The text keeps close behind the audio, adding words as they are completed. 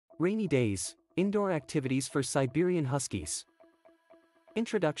Rainy days, indoor activities for Siberian Huskies.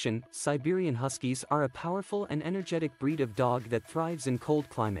 Introduction: Siberian Huskies are a powerful and energetic breed of dog that thrives in cold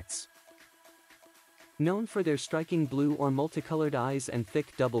climates. Known for their striking blue or multicolored eyes and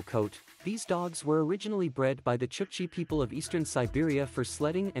thick double coat, these dogs were originally bred by the Chukchi people of Eastern Siberia for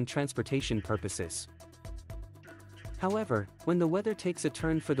sledding and transportation purposes. However, when the weather takes a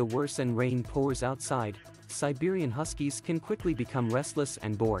turn for the worse and rain pours outside, Siberian Huskies can quickly become restless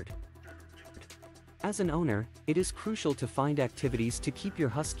and bored. As an owner, it is crucial to find activities to keep your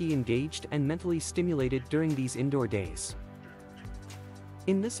husky engaged and mentally stimulated during these indoor days.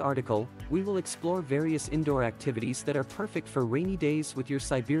 In this article, we will explore various indoor activities that are perfect for rainy days with your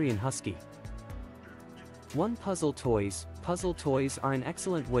Siberian Husky. 1. Puzzle toys. Puzzle toys are an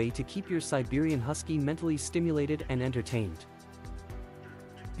excellent way to keep your Siberian Husky mentally stimulated and entertained.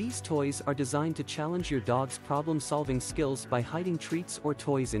 These toys are designed to challenge your dog's problem-solving skills by hiding treats or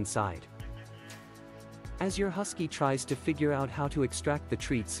toys inside. As your husky tries to figure out how to extract the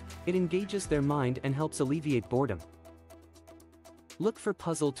treats, it engages their mind and helps alleviate boredom. Look for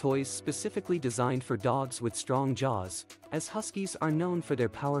puzzle toys specifically designed for dogs with strong jaws, as huskies are known for their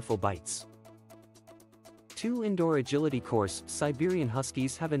powerful bites. 2. Indoor agility course. Siberian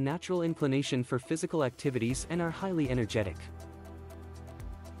Huskies have a natural inclination for physical activities and are highly energetic.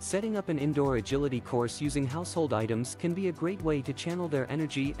 Setting up an indoor agility course using household items can be a great way to channel their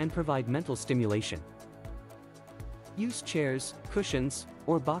energy and provide mental stimulation. Use chairs, cushions,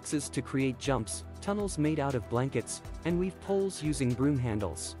 or boxes to create jumps, tunnels made out of blankets, and weave poles using broom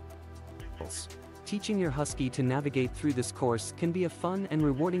handles. Teaching your husky to navigate through this course can be a fun and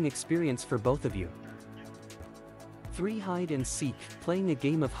rewarding experience for both of you. 3. Hide and seek. Playing a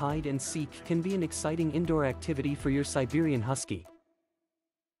game of hide and seek can be an exciting indoor activity for your Siberian Husky.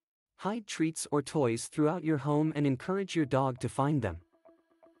 Hide treats or toys throughout your home and encourage your dog to find them.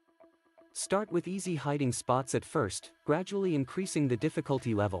 Start with easy hiding spots at first, gradually increasing the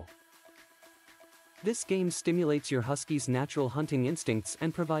difficulty level. This game stimulates your husky's natural hunting instincts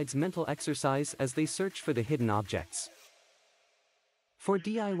and provides mental exercise as they search for the hidden objects. For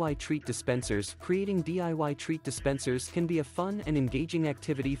DIY treat dispensers. Creating DIY treat dispensers can be a fun and engaging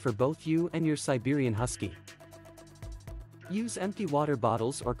activity for both you and your Siberian Husky. Use empty water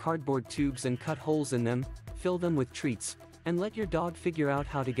bottles or cardboard tubes and cut holes in them, fill them with treats, and let your dog figure out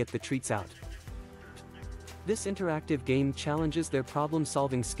how to get the treats out. This interactive game challenges their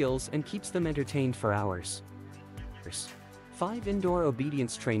problem-solving skills and keeps them entertained for hours. 5. Indoor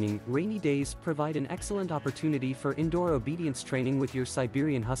obedience training. Rainy days provide an excellent opportunity for indoor obedience training with your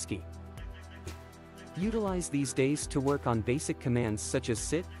Siberian Husky. Utilize these days to work on basic commands such as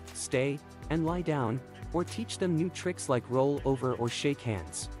sit, stay, and lie down, or teach them new tricks like roll over or shake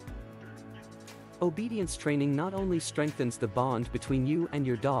hands. Obedience training not only strengthens the bond between you and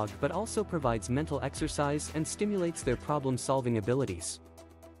your dog but also provides mental exercise and stimulates their problem-solving abilities.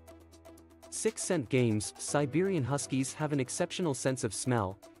 6. Scent games. Siberian Huskies have an exceptional sense of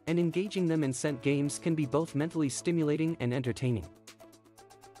smell, and engaging them in scent games can be both mentally stimulating and entertaining.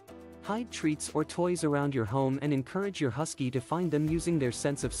 Hide treats or toys around your home and encourage your husky to find them using their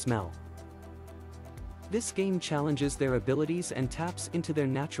sense of smell. This game challenges their abilities and taps into their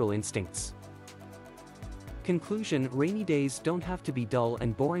natural instincts. Conclusion: rainy days don't have to be dull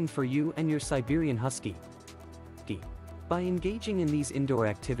and boring for you and your Siberian Husky. By engaging in these indoor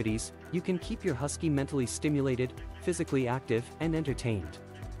activities, you can keep your husky mentally stimulated, physically active, and entertained.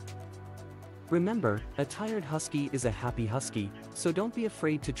 Remember, a tired husky is a happy husky, so don't be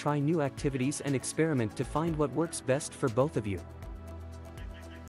afraid to try new activities and experiment to find what works best for both of you.